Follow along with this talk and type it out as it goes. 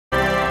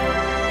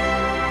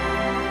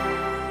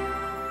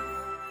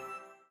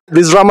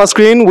This is Rama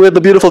screen with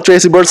the beautiful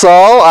Tracey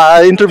Birdsall.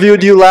 I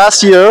interviewed you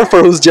last year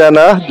for Who's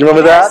Jenna. Do you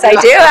remember that? Yes,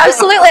 I do.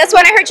 Absolutely. That's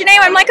when I heard your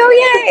name. I'm like, oh,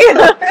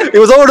 yay. It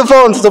was over the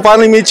phone, so to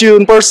finally meet you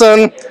in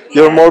person.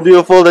 You're more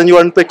beautiful than you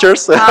are in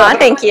pictures. Aw,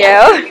 thank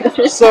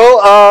you. So,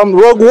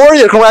 Rogue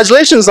Warrior,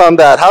 congratulations on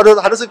that. How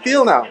does it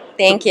feel now?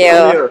 Thank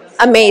you.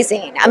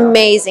 Amazing.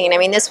 Amazing. I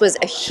mean, this was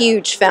a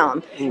huge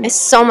film. It's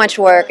so much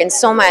work and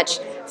so much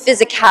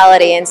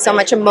physicality and so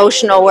much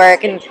emotional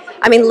work. And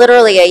I mean,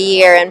 literally a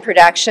year in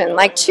production,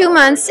 like 2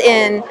 months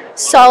in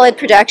solid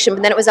production.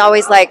 But then it was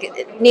always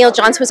like, Neil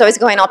Johnson was always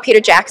going all Peter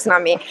Jackson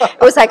on me.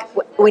 It was like,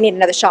 we need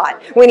another shot.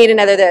 We need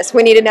another this.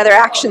 We need another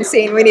action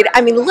scene.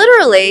 I mean,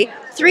 literally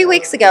 3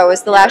 weeks ago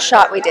was the last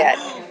shot we did.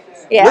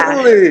 Yeah.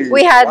 Literally?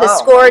 We had the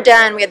score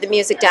done, we had the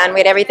music done, we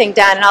had everything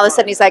done, and all of a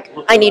sudden he's like,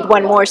 I need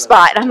one more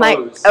spot. And I'm like,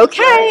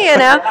 okay, you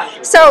know.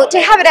 So to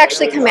have it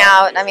actually come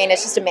out, I mean,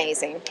 it's just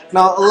amazing.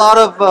 Now, a lot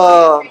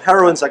of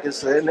heroines, I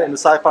guess, in the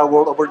sci-fi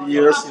world over the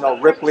years, you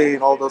know, Ripley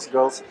and all those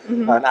girls,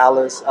 and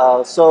Alice.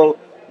 So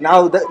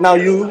now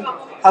you,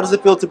 how does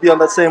it feel to be on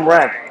that same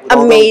rank?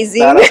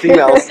 Amazing.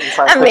 Females in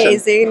science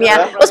Amazing, fiction?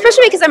 yeah. Well,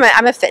 especially because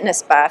I'm a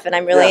fitness buff, and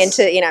I'm really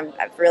into, you know,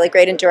 I have really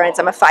great endurance.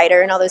 I'm a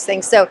fighter and all those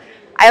things. So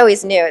I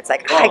always knew it's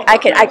like I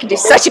could do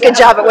such a good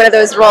job at one of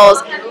those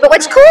roles. But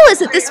what's cool is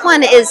that this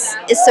one is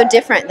so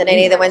different than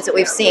any of the ones that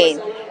we've seen.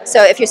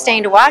 So if you're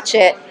staying to watch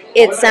it,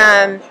 it's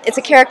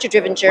a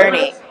character-driven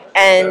journey.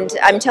 And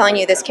I'm telling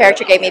you, this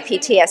character gave me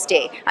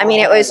PTSD. I mean,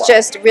 it was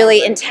just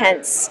really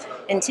intense.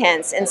 And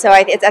so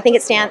I think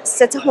it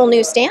sets a whole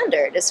new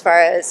standard as far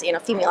as, you know,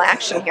 female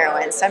action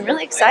heroines. So I'm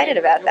really excited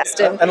about that.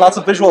 And lots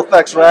of visual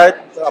effects, right?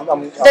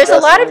 There's a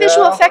lot of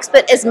visual effects,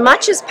 but as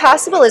much as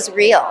possible is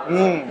real.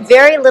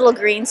 Very little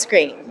green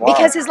screen. Wow.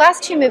 Because his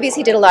last 2 movies,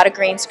 he did a lot of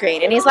green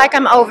screen. And he's like,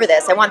 I'm over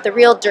this. I want the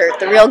real dirt,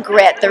 the real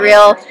grit, the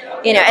real,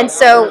 you know. And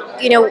so,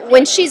 you know,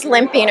 when she's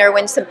limping or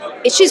when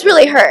she's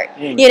really hurt,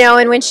 you know,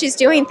 and when she's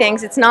doing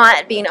things, it's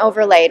not being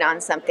overlaid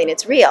on something.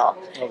 It's real.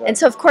 Okay. And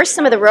so, of course,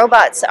 some of the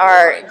robots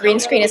are green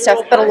screen and stuff,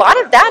 but a lot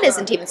of that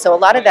isn't even so. A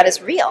lot of that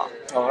is real.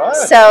 All right.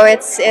 So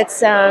it's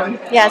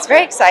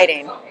very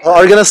exciting.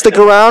 Are you gonna stick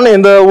around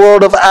in the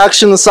world of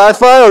action and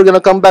sci-fi, or are you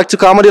gonna come back to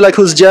comedy like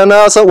Who's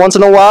Jenna once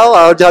in a while?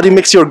 How do you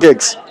mix your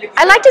gigs?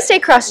 I like to stay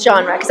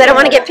cross-genre because I don't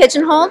want to get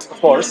pigeonholed. Of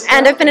course.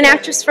 And I've been an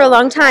actress for a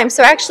long time.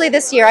 So actually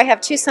this year I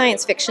have 2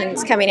 science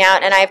fictions coming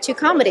out and I have 2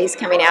 comedies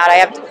coming out. I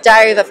have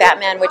Diary of a Fat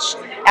Man, which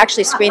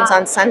actually screens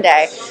on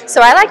Sunday.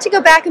 So I like to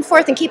go back and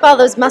forth and keep all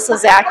those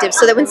muscles active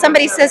so that when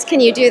somebody says,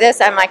 can you do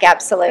this? I'm like,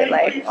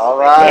 absolutely. All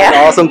right.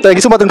 Yeah. Awesome. Thank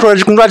you so much.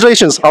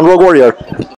 Congratulations on Rogue Warrior.